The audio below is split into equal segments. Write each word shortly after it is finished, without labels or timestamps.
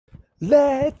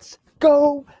Let's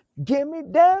go. Give me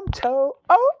them toes.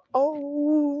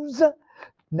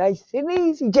 Nice and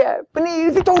easy,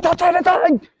 Japanese.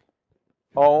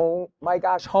 Oh my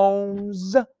gosh,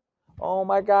 Holmes. Oh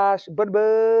my gosh,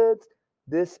 buds.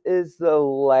 This is the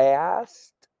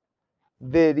last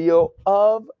video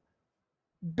of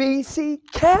BC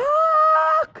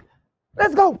Calc.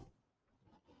 Let's go.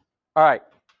 All right,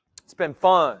 it's been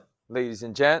fun, ladies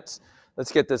and gents.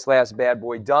 Let's get this last bad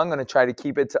boy done. I'm going to try to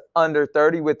keep it to under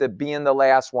 30 with it being the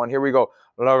last one. Here we go.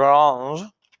 Lagrange,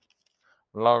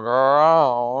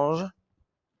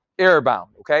 error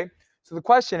bound, okay? So the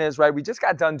question is, right, we just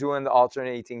got done doing the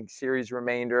alternating series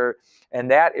remainder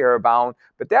and that error bound,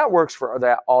 but that works for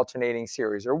that alternating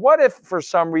series. Or what if for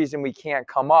some reason we can't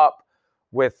come up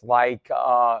with like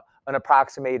an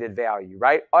approximated value,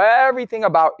 right? Everything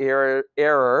about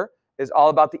error is all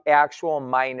about the actual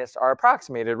minus our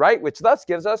approximated, right? Which thus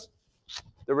gives us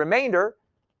the remainder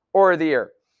or the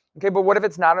error. Okay, but what if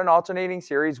it's not an alternating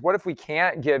series? What if we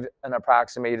can't give an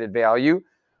approximated value?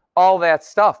 All that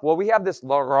stuff. Well, we have this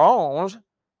Lagrange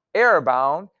error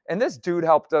bound, and this dude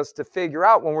helped us to figure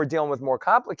out when we're dealing with more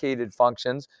complicated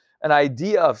functions, an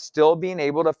idea of still being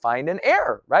able to find an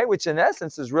error, right? Which in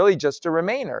essence is really just a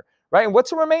remainder, right? And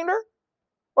what's a remainder?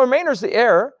 Well, remainder is the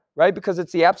error, right? Because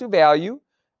it's the absolute value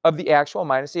of the actual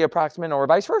minus the approximate or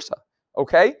vice versa,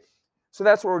 okay? So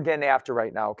that's what we're getting after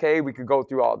right now, okay? We could go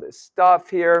through all this stuff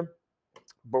here,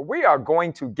 but we are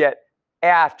going to get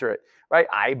after it, right?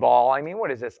 Eyeball, I mean, what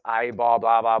is this? Eyeball,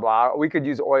 blah, blah, blah. We could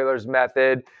use Euler's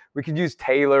method. We could use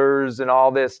Taylor's and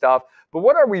all this stuff. But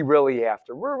what are we really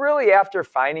after? We're really after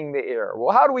finding the error.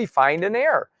 Well, how do we find an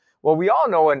error? Well, we all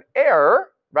know an error,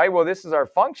 right? Well, this is our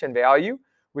function value,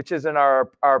 which is in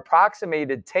our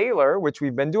approximated Taylor, which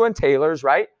we've been doing Taylor's,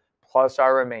 right? Plus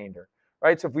our remainder,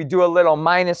 right? So if we do a little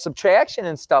minus subtraction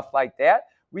and stuff like that,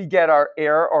 we get our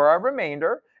error or our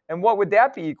remainder. And what would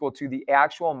that be equal to? The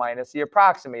actual minus the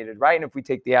approximated, right? And if we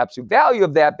take the absolute value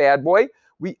of that bad boy,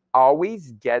 we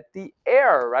always get the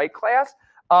error, right, class?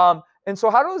 And so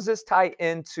how does this tie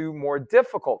into more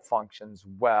difficult functions?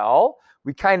 Well,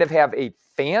 we kind of have a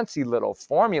fancy little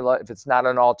formula if it's not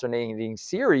an alternating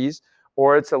series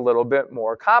or it's a little bit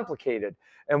more complicated.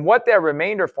 And what that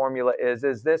remainder formula is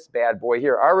this bad boy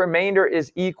here. Our remainder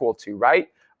is equal to, right,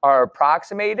 our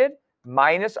approximated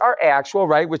minus our actual,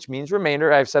 right, which means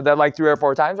remainder. I've said that like 3 or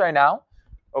 4 times right now,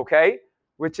 okay,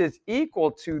 which is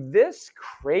equal to this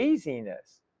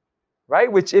craziness,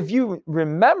 right, which if you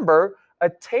remember, a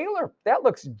Taylor, that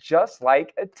looks just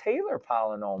like a Taylor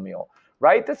polynomial,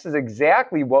 right? This is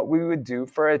exactly what we would do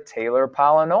for a Taylor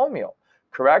polynomial,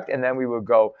 correct? And then we would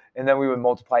go, and then we would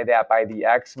multiply that by the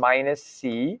x minus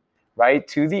c, right,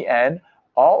 to the n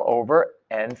all over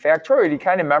n factorial. Do you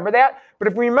kind of remember that? But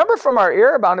if we remember from our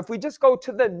error bound, if we just go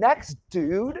to the next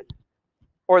dude,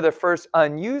 or the first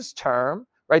unused term,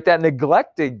 right, that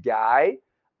neglected guy,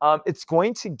 it's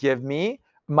going to give me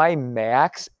my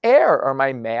max error or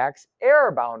my max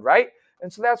error bound, right?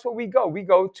 And so that's what we go. We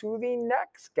go to the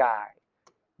next guy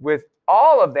with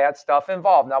all of that stuff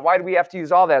involved. Now, why do we have to use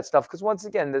all that stuff? Because once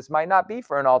again, this might not be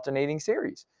for an alternating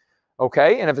series.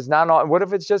 Okay, and if it's not, what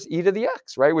if it's just e to the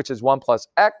x, right? Which is 1 plus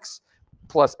x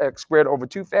squared over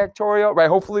 2 factorial, right?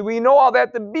 Hopefully we know all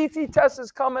that. The BC test is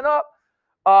coming up.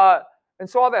 And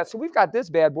so all that. So we've got this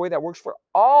bad boy that works for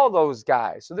all those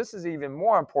guys. So this is even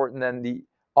more important than the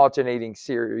alternating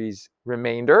series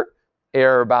remainder,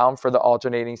 error bound for the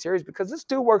alternating series, because this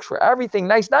dude works for everything.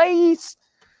 Nice.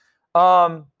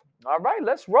 All right,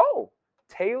 let's roll.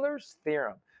 Taylor's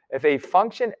theorem. If a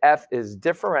function f is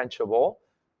differentiable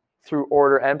through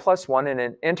order n plus 1 in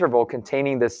an interval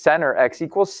containing the center x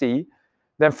equals c,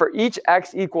 then for each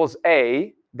x equals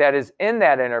a that is in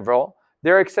that interval,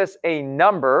 there exists a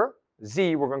number,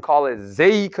 z, we're going to call it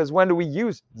z, because when do we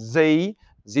use z?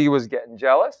 Z was getting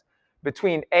jealous,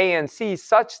 between a and c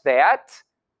such that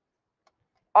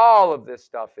all of this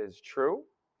stuff is true.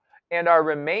 And our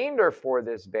remainder for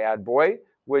this bad boy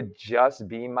would just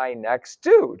be my next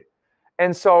dude.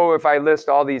 And so if I list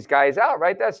all these guys out,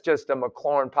 right, that's just a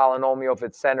Maclaurin polynomial if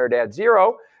it's centered at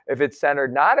 0. If it's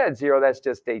centered not at 0, that's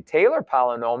just a Taylor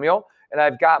polynomial. And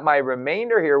I've got my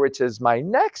remainder here, which is my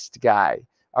next guy.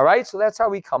 All right, so that's how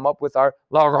we come up with our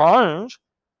Lagrange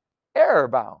error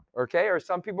bound, okay? Or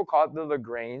some people call it the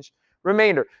Lagrange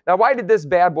remainder. Now, why did this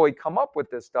bad boy come up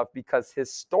with this stuff? Because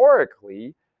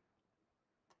historically,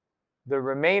 the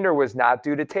remainder was not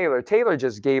due to Taylor. Taylor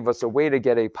just gave us a way to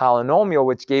get a polynomial,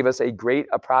 which gave us a great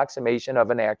approximation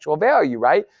of an actual value,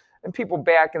 right? And people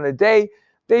back in the day,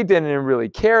 they didn't really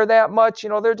care that much. You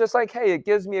know, they're just like, hey, it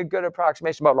gives me a good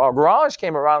approximation. But Lagrange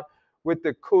came around with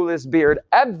the coolest beard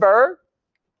ever.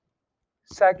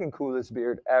 second coolest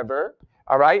beard ever.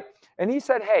 All right. And he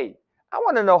said, hey, I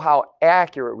want to know how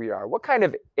accurate we are. What kind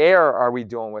of error are we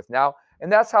dealing with now?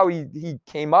 And that's how he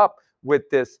came up with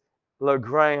this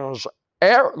Lagrange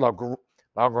error,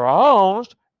 Lagrange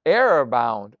error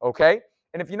bound. Okay.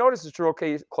 And if you notice, it's real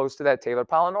close to that Taylor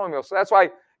polynomial. So that's why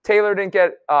Taylor didn't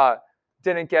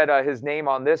get his name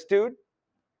on this dude.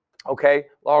 Okay,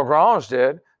 Lagrange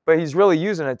did, but he's really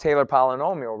using a Taylor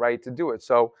polynomial, right, to do it.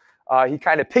 So he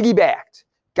kind of piggybacked,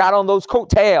 got on those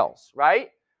coattails, right?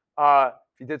 If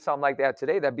you did something like that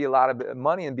today, that'd be a lot of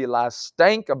money and be a lot of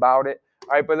stank about it.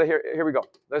 All right, but here we go.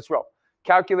 Let's roll.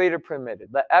 Calculator permitted.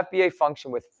 Let FBA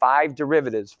function with 5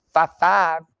 derivatives,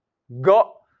 five,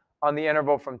 go on the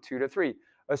interval from 2 to 3.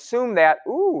 Assume that,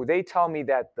 they tell me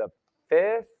that the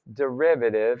 5th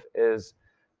derivative is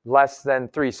less than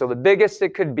 3. So the biggest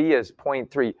it could be is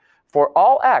 0.3. For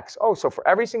all x, so for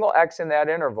every single x in that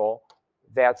interval,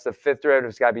 that's the 5th derivative.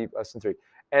 It's got to be less than 3.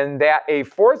 And that a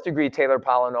 4th degree Taylor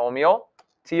polynomial,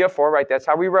 T of 4, right, that's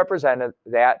how we represented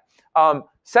that,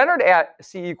 centered at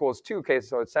c equals 2, okay,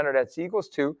 so it's centered at c equals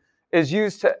 2, is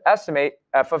used to estimate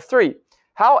f of 3.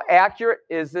 How accurate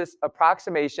is this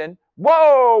approximation?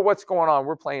 Whoa, what's going on?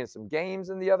 We're playing some games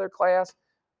in the other class.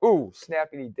 Ooh,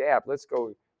 snappity dap. Let's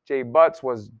go.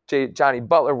 Johnny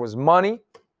Butler was money.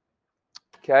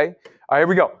 Okay. All right, here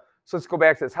we go. So let's go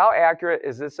back to this. How accurate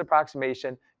is this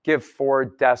approximation? Give 4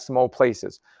 decimal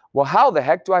places. Well, how the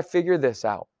heck do I figure this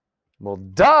out? Well,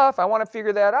 duh, if I want to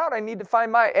figure that out, I need to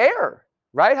find my error,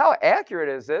 right? How accurate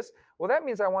is this? Well, that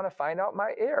means I want to find out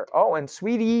my error. Oh, and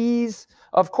sweeties,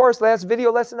 of course, last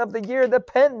video lesson of the year, the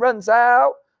pen runs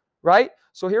out, right?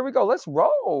 So here we go. Let's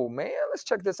roll, man. Let's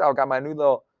check this out. Got my new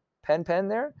little pen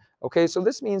there. Okay, so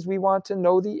this means we want to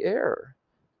know the error.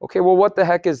 Okay, well, what the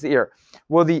heck is the error?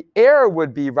 Well, the error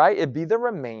would be, right, it'd be the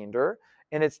remainder,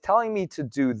 and it's telling me to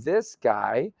do this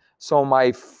guy. So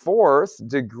my 4th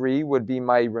degree would be,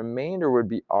 my remainder would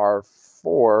be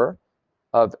R4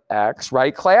 of x,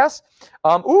 right, class?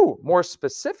 More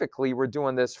specifically, we're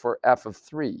doing this for f of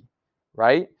 3,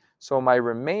 right? So my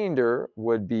remainder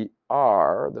would be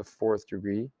R, the 4th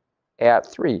degree,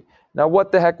 at 3. Now,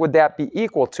 what the heck would that be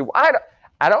equal to? I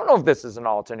don't know if this is an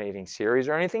alternating series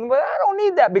or anything, but I don't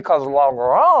need that because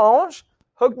Lagrange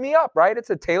hooked me up, right?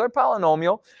 It's a Taylor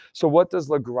polynomial. So what does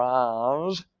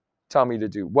Lagrange tell me to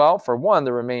do? Well, for one,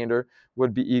 the remainder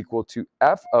would be equal to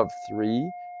f of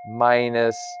 3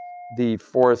 minus the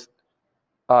 4th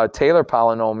Taylor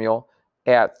polynomial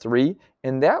at 3.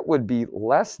 And that would be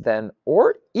less than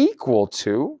or equal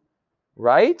to,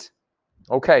 right?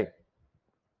 Okay.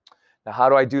 Now, how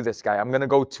do I do this guy? I'm going to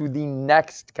go to the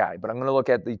next guy, but I'm going to look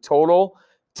at the total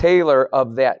Taylor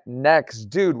of that next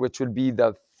dude, which would be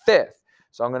the 5th.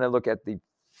 So I'm going to look at the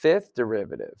 5th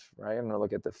derivative, right? I'm going to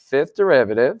look at the 5th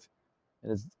derivative,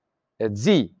 and it's at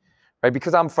z, right?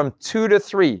 Because I'm from 2 to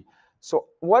 3. So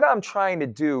what I'm trying to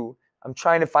do, I'm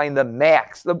trying to find the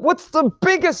max. What's the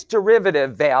biggest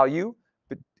derivative value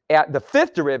at the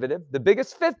 5th derivative, the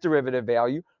biggest 5th derivative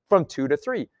value from 2 to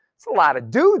 3? It's a lot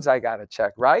of dudes I got to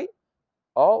check, right?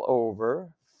 All over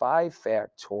 5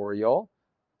 factorial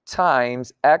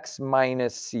times x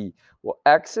minus c. Well,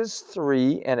 x is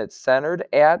 3, and it's centered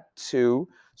at 2.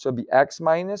 So it'd be x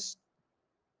minus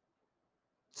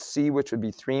c, which would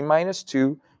be 3 minus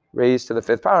 2 raised to the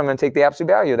 5th power. I'm going to take the absolute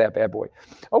value of that bad boy.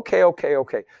 Okay.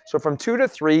 So from 2 to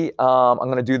 3, I'm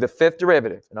going to do the 5th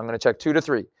derivative, and I'm going to check 2 to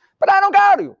 3. But I don't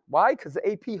got to. Why? Because the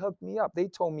AP hooked me up. They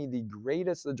told me the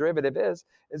greatest the derivative is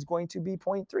going to be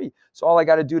 0.3. So all I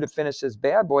got to do to finish this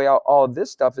bad boy out, all of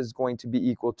this stuff is going to be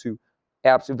equal to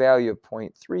absolute value of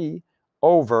 0.3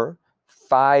 over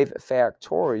 5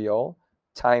 factorial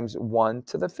times 1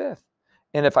 to the 5th.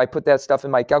 And if I put that stuff in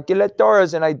my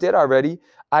calculators, and I did already,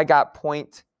 I got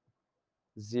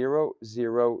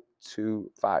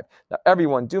 0.0025. Now,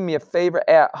 everyone, do me a favor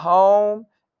at home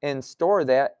and store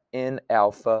that in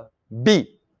alpha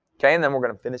B. Okay, and then we're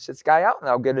going to finish this guy out, and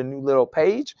I'll get a new little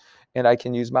page, and I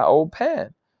can use my old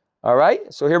pen. All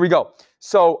right, so here we go.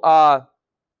 So,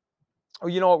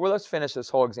 you know what? Well, let's finish this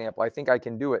whole example. I think I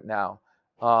can do it now.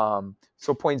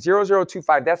 So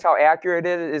 0.0025, that's how accurate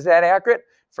it is. Is that accurate?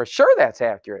 For sure that's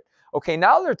accurate. Okay,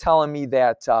 now they're telling me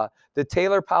that the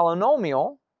Taylor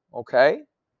polynomial, okay,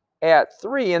 at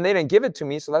 3, and they didn't give it to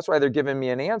me, so that's why they're giving me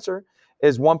an answer,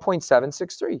 is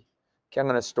 1.763. Okay, I'm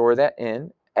going to store that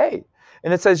in A.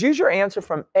 And it says, use your answer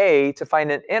from A to find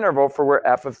an interval for where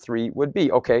f of 3 would be.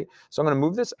 Okay, so I'm going to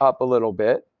move this up a little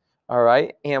bit. All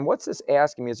right, and what's this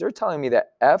asking me is they're telling me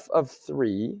that f of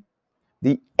 3,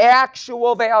 the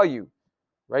actual value,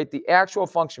 right, the actual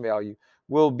function value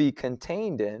will be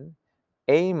contained in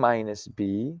A minus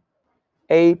B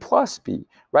a plus b,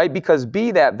 right? Because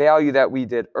b, that value that we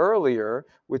did earlier,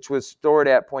 which was stored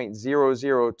at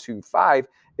 0.0025,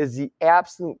 is the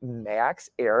absolute max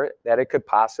error that it could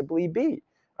possibly be.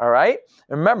 All right.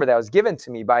 And remember, that was given to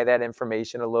me by that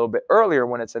information a little bit earlier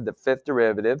when it said the fifth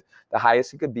derivative, the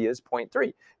highest it could be is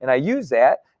 0.3. And I used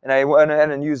that, and I went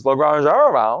ahead and used Lagrange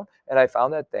error bound, and I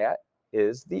found that that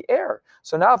is the error.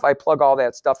 So now if I plug all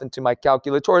that stuff into my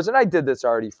calculators, and I did this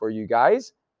already for you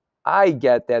guys, I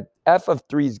get that f of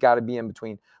 3's got to be in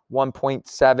between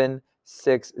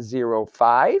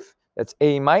 1.7605. That's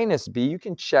a minus b. You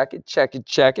can check it, check it,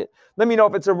 check it. Let me know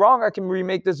if it's wrong. I can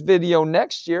remake this video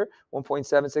next year.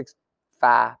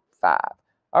 1.7655.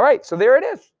 All right, so there it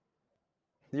is.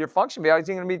 Your function value is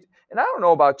going to be, and I don't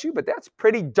know about you, but that's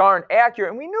pretty darn accurate.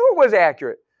 And we knew it was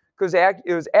accurate because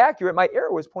it was accurate. My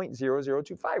error was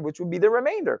 0.0025, which would be the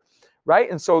remainder,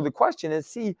 right? And so the question is,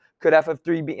 C, could f of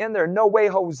 3 be in there? No way,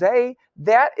 Jose.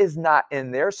 That is not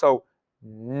in there. So,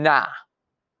 nah.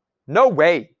 No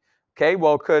way. Okay,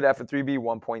 well, could f of 3 be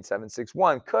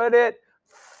 1.761? Could it?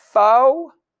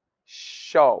 Faux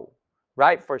show,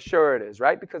 right? For sure it is,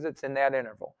 right? Because it's in that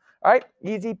interval. All right,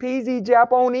 easy peasy,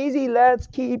 Japon easy. Let's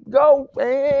keep going.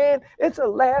 It's the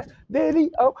last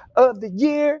video of the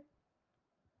year.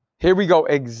 Here we go.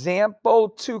 Example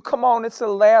 2. Come on, it's the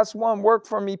last one. Work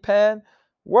for me, pen.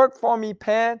 Work for me,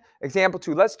 pen. Example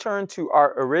 2. Let's turn to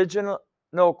our original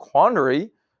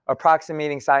quandary,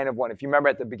 approximating sine of 1. If you remember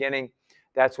at the beginning,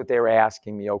 that's what they were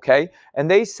asking me, okay?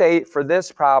 And they say for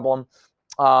this problem,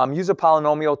 use a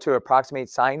polynomial to approximate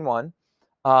sine 1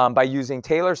 by using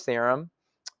Taylor's theorem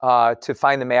to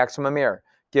find the maximum error.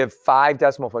 Give 5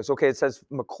 decimal points. Okay, it says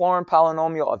Maclaurin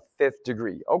polynomial of 5th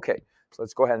degree. Okay, so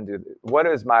let's go ahead and do this. What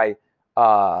is my,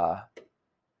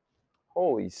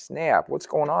 holy snap, what's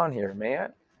going on here,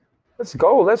 man? Let's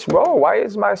go, let's roll. Why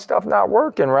is my stuff not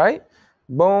working, right?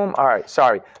 Boom. All right,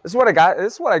 sorry. This is what I got.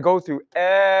 This is what I go through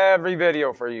every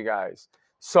video for you guys.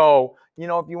 So, you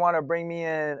know, if you want to bring me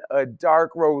in a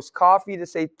dark roast coffee to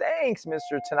say thanks,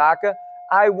 Mr. Tanaka,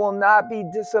 I will not be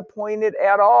disappointed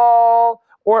at all.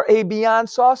 Or a Beyond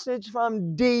Sausage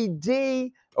from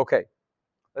DD. Okay,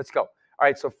 let's go. All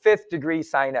right, so 5th degree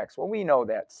sine x. Well, we know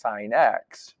that sine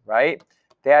x, right?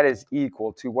 That is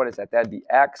equal to, what is that? That'd be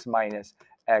x minus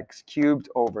x cubed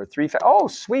over 3. Oh,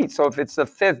 sweet. So if it's the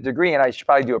 5th degree, and I should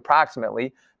probably do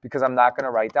approximately because I'm not going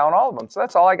to write down all of them. So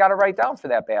that's all I got to write down for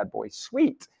that bad boy.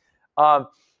 Sweet. And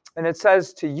it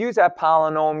says to use that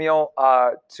polynomial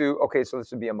okay, so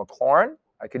this would be a Maclaurin.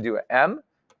 I could do an M5,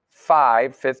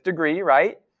 5th degree,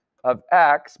 right, of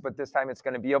x, but this time it's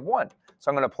going to be of 1. So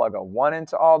I'm going to plug a 1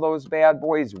 into all those bad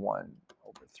boys. 1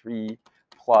 over 3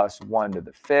 plus 1 to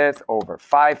the 5th over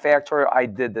 5 factorial. I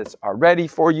did this already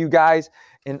for you guys,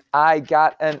 and I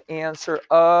got an answer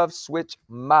of, switch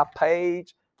my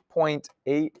page,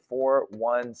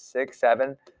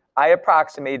 0.84167. I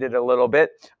approximated a little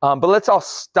bit, but let's all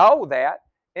stow that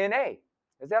in A.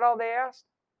 Is that all they asked?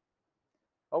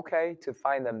 Okay, to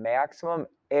find the maximum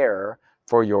error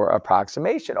for your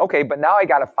approximation. Okay, but now I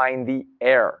got to find the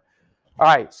error. All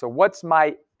right, so what's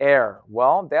my error?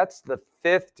 Well, that's the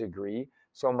 5th degree.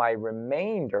 So my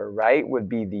remainder, right, would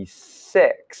be the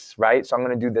 6, right? So I'm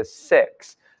going to do the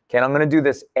 6. Okay, and I'm going to do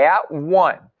this at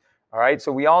 1. All right,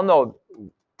 so we all know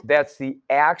that's the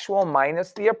actual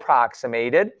minus the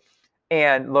approximated.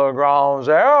 And Lagrange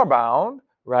error bound,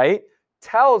 right,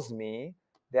 tells me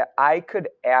that I could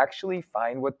actually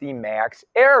find what the max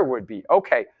error would be.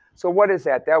 Okay, so what is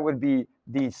that? That would be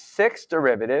the 6th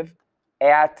derivative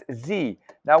at z.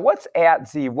 Now, what's at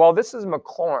z? Well, this is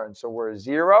Maclaurin, so we're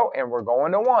 0 and we're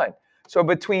going to 1. So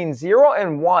between 0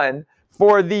 and 1,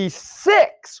 for the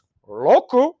 6th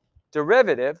local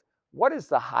derivative, what is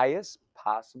the highest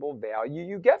possible value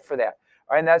you get for that?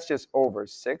 All right, and that's just over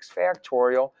 6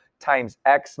 factorial times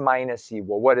x minus c.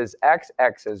 Well, what is x?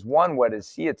 X is 1. What is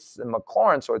c? It's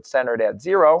Maclaurin, so it's centered at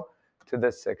 0 to the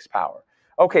 6th power.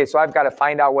 Okay, so I've got to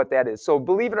find out what that is. So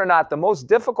believe it or not, the most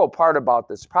difficult part about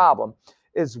this problem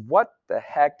is what the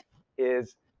heck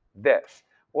is this?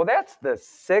 Well, that's the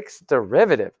 6th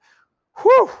derivative.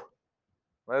 Whew!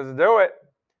 Let's do it.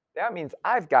 That means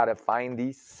I've got to find the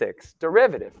 6th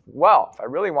derivative. Well, if I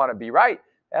really want to be right,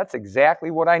 that's exactly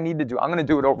what I need to do. I'm going to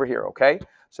do it over here, okay?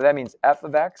 So that means f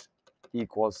of x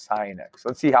equals sine x.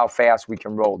 Let's see how fast we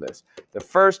can roll this. The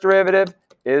first derivative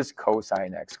is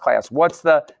cosine x. Class, what's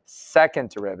the second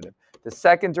derivative? The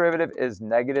second derivative is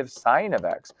negative sine of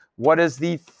x. What is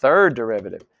the third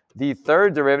derivative? The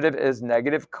third derivative is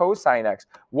negative cosine x.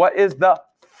 What is the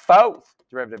fourth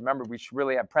derivative? Remember, we should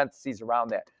really have parentheses around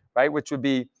that, right? Which would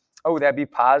be, oh, that'd be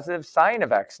positive sine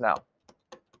of x now.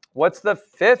 What's the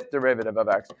fifth derivative of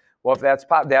x? Well, if that's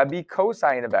that'd be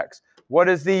cosine of x. What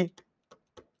is the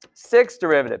sixth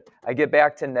derivative? I get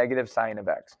back to negative sine of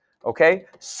x. Okay,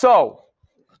 so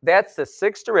that's the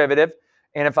sixth derivative.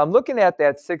 And if I'm looking at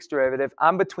that sixth derivative,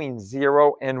 I'm between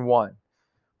 0 and 1.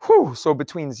 Whew, so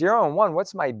between 0 and 1,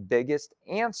 what's my biggest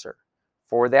answer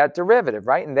for that derivative,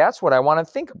 right? And that's what I want to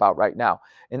think about right now.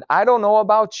 And I don't know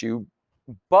about you,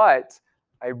 but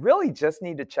I really just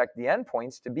need to check the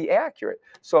endpoints to be accurate.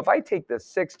 So if I take the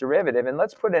sixth derivative, and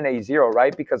let's put in a 0,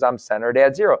 right? Because I'm centered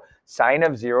at 0. Sine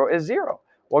of 0 is 0.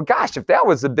 Well, gosh, if that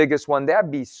was the biggest one, that'd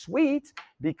be sweet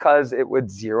because it would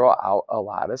zero out a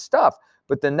lot of stuff.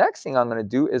 But the next thing I'm going to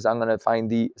do is I'm going to find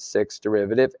the sixth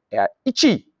derivative at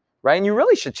ichi, right? And you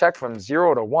really should check from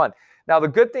 0 to 1. Now, the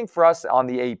good thing for us on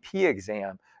the AP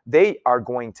exam, they are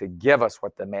going to give us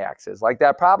what the max is. Like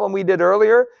that problem we did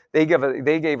earlier, they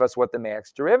gave us what the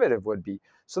max derivative would be.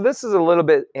 So this is a little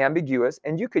bit ambiguous,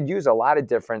 and you could use a lot of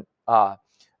different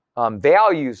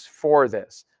values for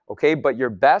this. Okay, but your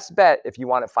best bet if you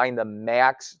want to find the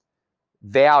max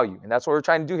value, and that's what we're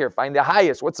trying to do here, find the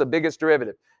highest, what's the biggest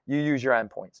derivative? You use your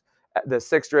endpoints. The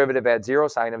sixth derivative at 0,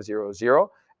 sine of 0 is 0,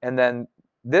 and then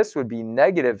this would be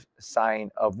negative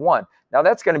sine of 1. Now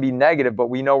that's going to be negative, but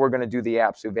we know we're going to do the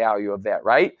absolute value of that,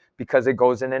 right? Because it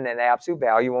goes in an absolute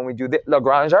value when we do the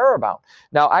Lagrange error bound.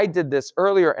 Now I did this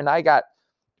earlier, and I got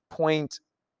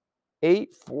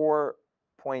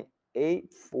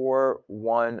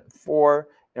 0.8414,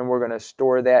 and we're going to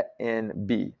store that in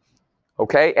B.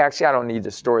 Okay, actually, I don't need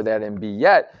to store that in B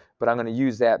yet, but I'm going to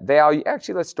use that value.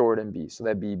 Actually, let's store it in B. So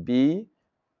that'd be B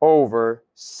over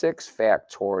 6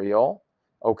 factorial,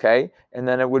 okay? And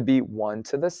then it would be 1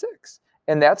 to the 6th.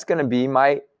 And that's going to be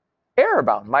my error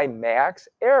bound, my max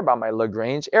error bound, my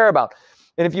Lagrange error bound.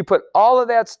 And if you put all of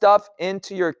that stuff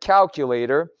into your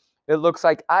calculator, it looks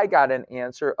like I got an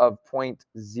answer of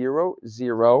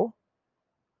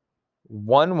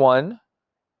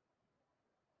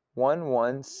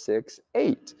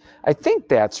 0.001168. I think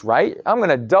that's right. I'm going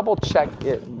to double check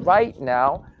it right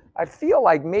now. I feel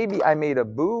like maybe I made a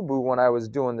boo-boo when I was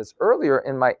doing this earlier,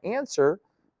 and my answer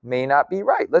may not be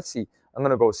right. Let's see. I'm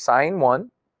going to go sine 1. All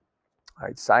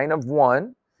right, sine of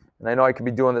 1. And I know I could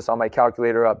be doing this on my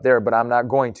calculator up there, but I'm not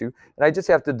going to. And I just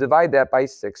have to divide that by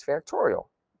 6 factorial.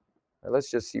 Right, let's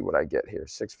just see what I get here.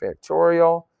 6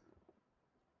 factorial.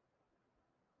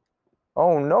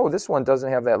 Oh no, this one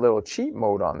doesn't have that little cheat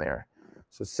mode on there.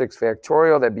 So 6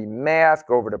 factorial, that'd be math.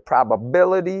 Go over to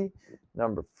probability.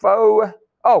 Number 4.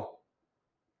 Oh,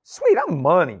 sweet, I'm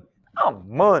money. I'm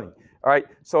money. All right,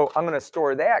 so I'm going to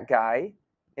store that guy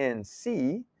in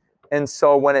C. And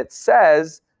so when it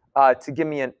says to give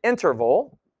me an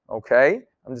interval, okay,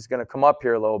 I'm just going to come up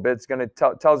here a little bit. It's going to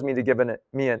tells me to give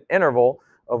me an interval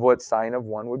of what sine of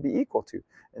 1 would be equal to.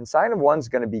 And sine of 1 is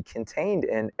going to be contained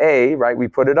in A, right? We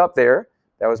put it up there.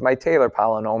 That was my Taylor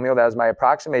polynomial. That was my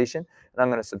approximation. And I'm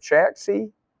going to subtract C,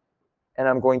 and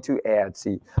I'm going to add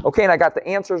C. Okay, and I got the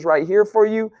answers right here for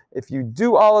you. If you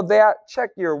do all of that,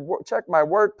 check my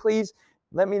work, please.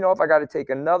 Let me know if I got to take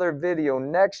another video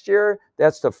next year.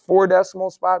 That's the 4 decimal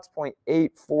spots,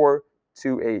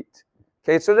 0.8428.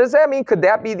 Okay, so does that mean, could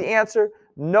that be the answer?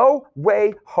 No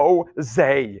way,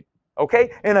 Jose.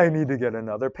 Okay, and I need to get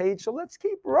another page, so let's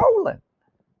keep rolling.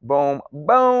 Boom,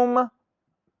 boom.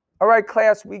 All right,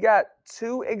 class, we got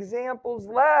 2 examples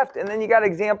left, and then you got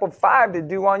example 5 to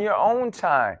do on your own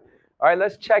time. All right,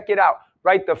 let's check it out.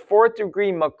 Write the 4th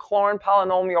degree Maclaurin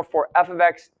polynomial for f of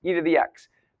x e to the x.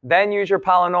 Then use your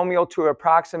polynomial to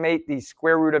approximate the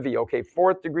square root of e. Okay,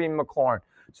 4th degree Maclaurin.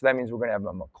 So that means we're going to have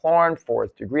a Maclaurin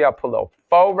 4th degree. I'll put a little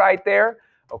faux right there.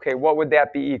 Okay, what would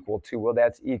that be equal to? Well,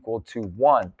 that's equal to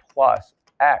 1 plus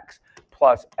x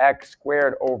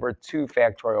squared over 2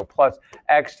 factorial plus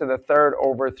x to the 3rd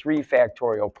over 3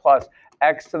 factorial plus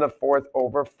x to the 4th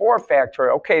over 4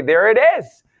 factorial. Okay, there it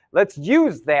is. Let's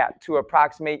use that to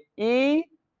approximate e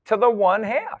to the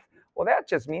 1/2. Well, that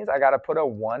just means I got to put a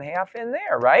 1/2 in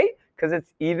there, right? Because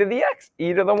it's e to the x,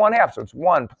 e to the 1/2. So it's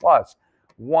 1 plus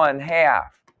 1/2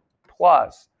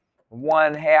 plus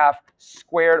 1/2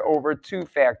 squared over 2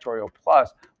 factorial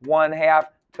plus 1/2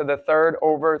 to the 3rd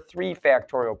over 3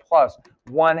 factorial plus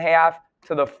 1/2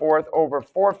 to the 4th over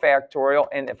 4 factorial.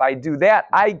 And if I do that,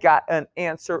 I got an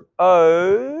answer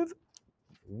of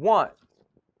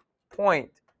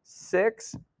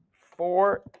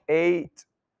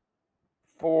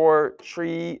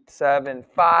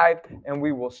 1.6484375. And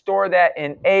we will store that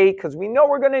in A because we know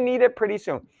we're going to need it pretty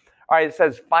soon. All right, it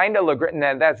says find a Lagrange.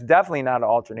 Now, that's definitely not an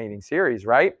alternating series,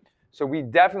 right? So we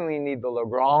definitely need the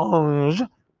Lagrange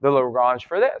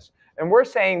for this. And we're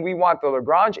saying we want the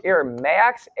Lagrange error,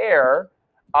 max error,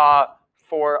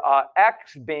 for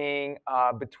x being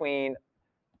between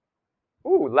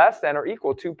less than or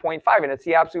equal to 0.5, and it's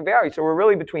the absolute value. So we're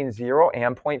really between 0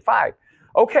 and 0.5.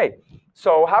 Okay,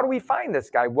 so how do we find this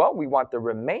guy? Well, we want the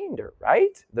remainder,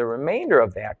 right? The remainder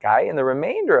of that guy, and the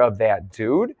remainder of that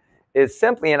dude is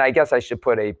simply, and I guess I should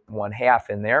put a 1/2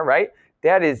 in there, right?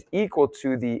 That is equal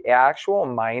to the actual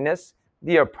minus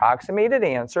the approximated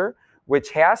answer,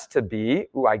 which has to be,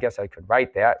 I guess I could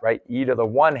write that, right? E to the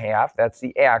 1/2, that's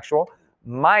the actual,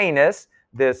 minus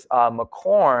this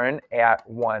Maclaurin at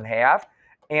 1/2,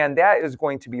 and that is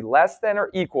going to be less than or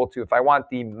equal to, if I want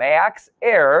the max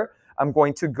error, I'm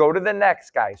going to go to the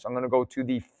next guy. So I'm going to go to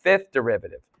the fifth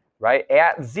derivative, right,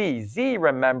 at z. Z,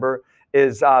 remember,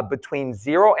 is between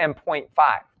 0 and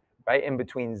 0.5, right, in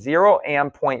between 0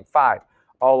 and 0.5.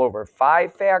 All over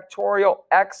 5 factorial,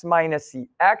 x minus the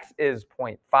x is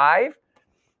 0.5,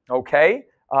 okay,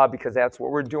 because that's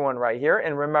what we're doing right here.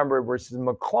 And remember, this is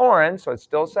Maclaurin, so it's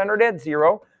still centered at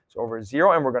 0. So over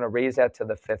 0, and we're going to raise that to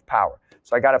the 5th power.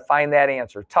 So I got to find that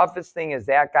answer. Toughest thing is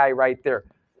that guy right there.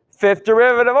 5th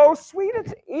derivative, oh sweet,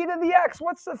 it's e to the x.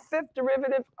 What's the 5th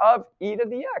derivative of e to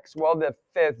the x? Well, the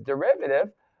 5th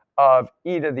derivative of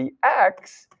e to the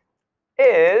x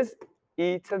is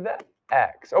e to the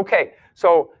x. Okay,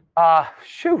 so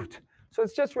shoot. So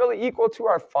it's just really equal to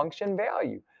our function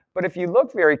value. But if you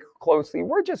look very closely,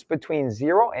 we're just between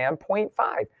 0 and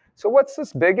 0.5. So what's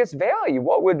this biggest value?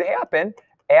 What would happen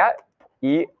at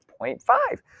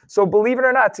e.5? So believe it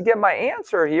or not, to get my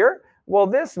answer here, well,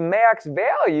 this max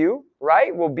value,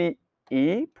 right, will be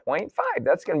e.5.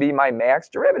 That's going to be my max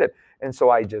derivative. And so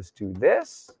I just do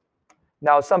this.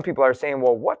 Now, some people are saying,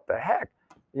 well, what the heck?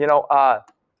 You know,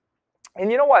 and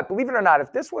you know what? Believe it or not,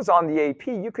 if this was on the AP,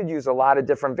 you could use a lot of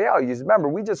different values. Remember,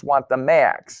 we just want the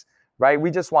max, right?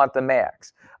 We just want the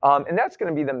max. And that's going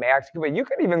to be the max. But you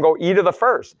could even go e to the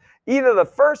first. E to the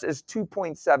first is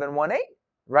 2.718,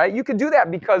 right? You could do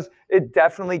that because it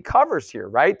definitely covers here,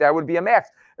 right? That would be a max.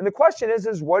 And the question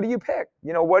is what do you pick?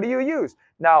 You know, what do you use?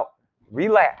 Now,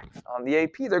 relax. On the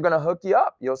AP, they're going to hook you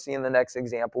up. You'll see in the next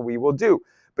example we will do.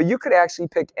 But you could actually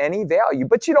pick any value.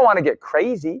 But you don't want to get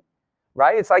crazy,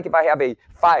 right? It's like if I have a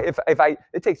 5,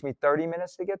 it takes me 30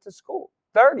 minutes to get to school.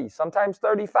 30, sometimes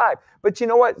 35. But you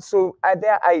know what? So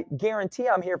I guarantee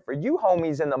I'm here for you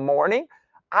homies in the morning.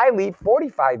 I leave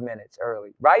 45 minutes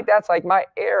early, right? That's like my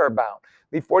error bound.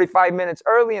 Leave 45 minutes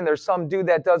early, and there's some dude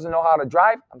that doesn't know how to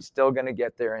drive. I'm still going to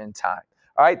get there in time.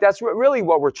 All right? That's really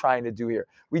what we're trying to do here.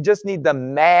 We just need the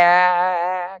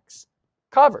max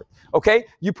covered. Okay?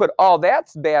 You put all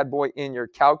that bad boy in your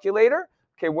calculator.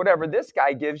 Okay, whatever this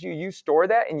guy gives you, you store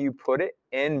that and you put it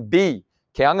in B.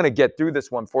 Okay, I'm going to get through this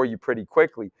one for you pretty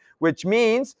quickly, which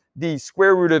means the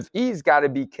square root of E's got to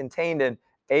be contained in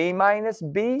A minus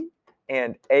B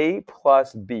and A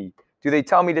plus B. Do they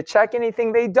tell me to check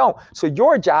anything? They don't. So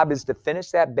your job is to finish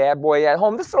that bad boy at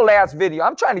home. This is the last video.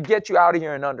 I'm trying to get you out of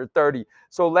here in under 30.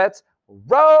 So let's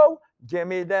roll. Give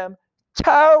me them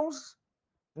toes.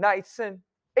 Nice and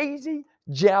easy.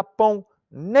 Japonaise.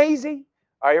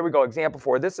 All right, here we go. Example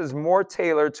 4. This is more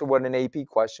tailored to what an AP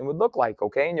question would look like,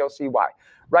 okay? And you'll see why.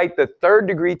 Write the 3rd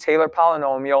degree Taylor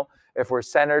polynomial if we're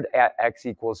centered at x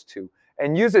equals 2.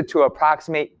 And use it to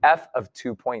approximate f of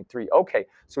 2.3. Okay,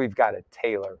 so we've got a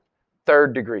Taylor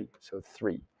 3rd degree, so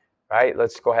 3. Right,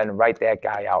 let's go ahead and write that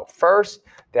guy out first.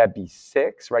 That'd be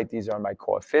 6, right? These are my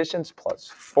coefficients, plus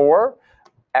 4.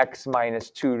 X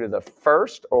minus 2 to the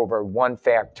first over 1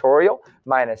 factorial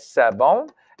minus 7.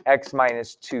 X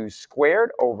minus 2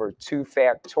 squared over 2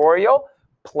 factorial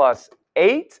plus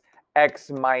 8. X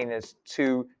minus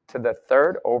 2 to the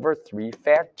third over 3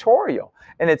 factorial.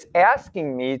 And it's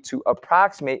asking me to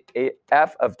approximate a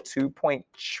f of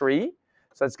 2.3.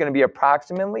 So it's going to be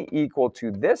approximately equal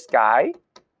to this guy,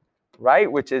 right,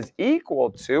 which is equal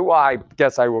to, well, I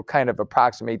guess I will kind of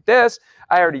approximate this.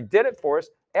 I already did it for us.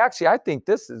 Actually, I think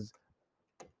this is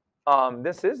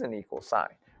an equal sign,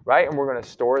 right? And we're going to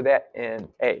store that in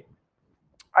A.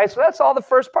 All right, so that's all the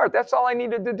first part. That's all I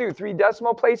needed to do. 3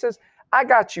 decimal places. I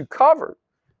got you covered.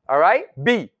 All right,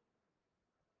 B.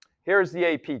 Here's the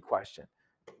AP question.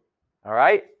 All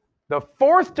right, the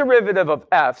 4th derivative of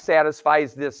f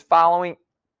satisfies this following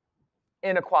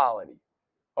inequality.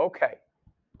 Okay,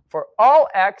 for all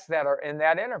x that are in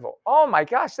that interval. Oh my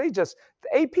gosh, the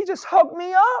AP just hugged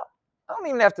me up. I don't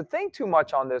even have to think too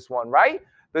much on this one, right?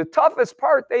 The toughest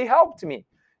part, they helped me.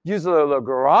 Use the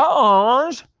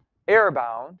Lagrange error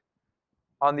bound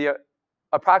on the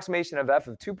approximation of f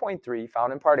of 2.3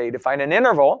 found in part A to find an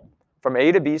interval from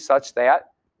A to B such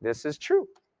that this is true.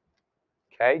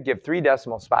 Okay, give 3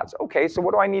 decimal spots. Okay, so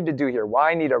what do I need to do here? Well,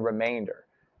 I need a remainder.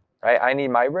 right? I need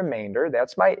my remainder.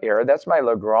 That's my error. That's my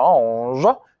Lagrange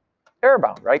error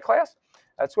bound, right, class?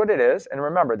 That's what it is. And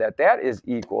remember that that is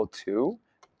equal to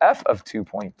f of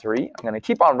 2.3. I'm going to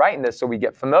keep on writing this so we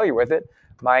get familiar with it.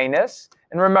 Minus,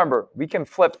 and remember, we can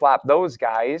flip-flop those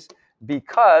guys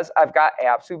because I've got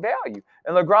absolute value.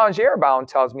 And Lagrange error bound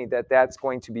tells me that that's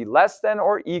going to be less than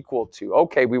or equal to.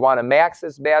 Okay, we want to max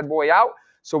this bad boy out,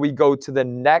 so we go to the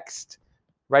next,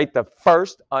 right, the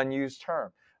first unused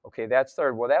term. Okay, that's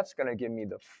third. Well, that's going to give me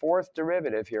the fourth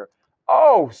derivative here.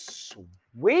 Oh,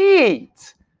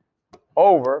 sweet!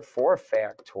 Over 4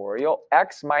 factorial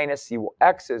x minus c. Well,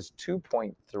 x is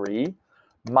 2.3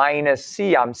 minus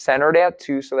c. I'm centered at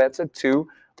 2, so that's a 2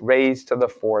 raised to the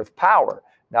 4th power.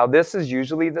 Now, this is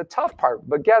usually the tough part,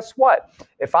 but guess what?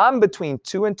 If I'm between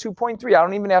 2 and 2.3, I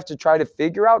don't even have to try to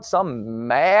figure out some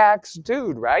max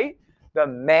dude, right? The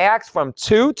max from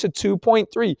 2 to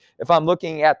 2.3. If I'm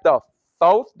looking at the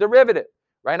fourth derivative,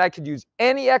 right? I could use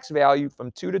any x value from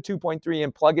 2 to 2.3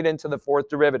 and plug it into the fourth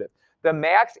derivative. The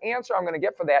max answer I'm going to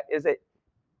get for that is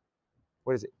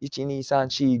what is it? Ichi, ni, san,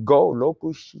 chi, go,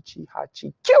 roku, shichi,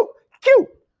 hachi, q. Q.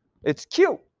 It's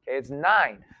q. Okay, it's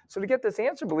 9. So to get this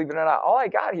answer, believe it or not, all I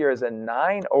got here is a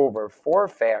 9 over 4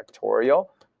 factorial,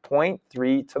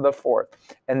 0.3 to the 4th.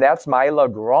 And that's my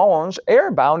Lagrange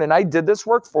error bound. And I did this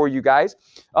work for you guys.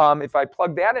 If I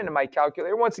plug that into my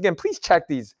calculator, once again, please check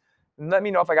these. And let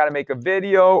me know if I got to make a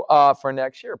video for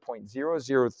next year,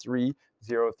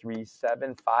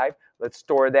 0.0030375. Let's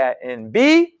store that in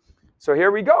B. So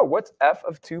here we go. What's f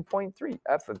of 2.3?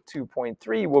 F of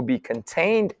 2.3 will be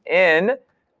contained in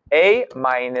a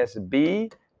minus b,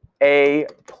 a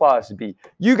plus b.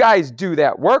 You guys do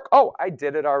that work. Oh, I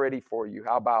did it already for you.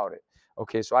 How about it?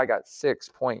 Okay, so I got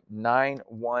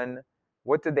 6.91.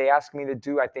 What did they ask me to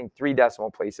do? I think 3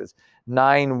 decimal places.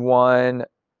 918,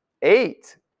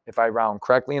 if I round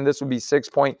correctly, and this would be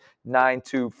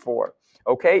 6.924.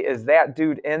 Okay, is that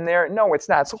dude in there? No, it's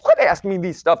not. So quit asking me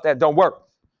these stuff that don't work.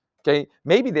 Okay,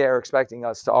 maybe they're expecting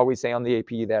us to always say on the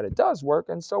AP that it does work,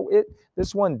 and so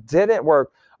this one didn't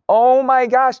work. Oh my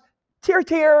gosh,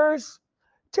 tears.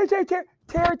 I'm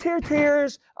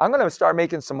going to start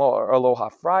making some more Aloha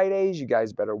Fridays. You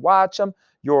guys better watch them.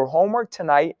 Your homework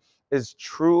tonight is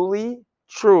truly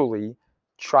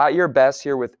try your best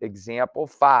here with example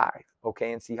 5,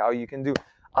 okay, and see how you can do.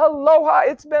 Aloha,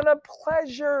 it's been a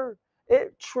pleasure.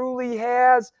 It truly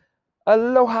has.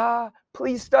 Aloha.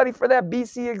 Please study for that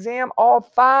BC exam. All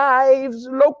 5s.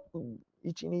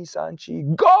 Ichi, ni, san, chi.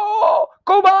 Go!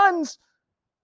 Go Buns!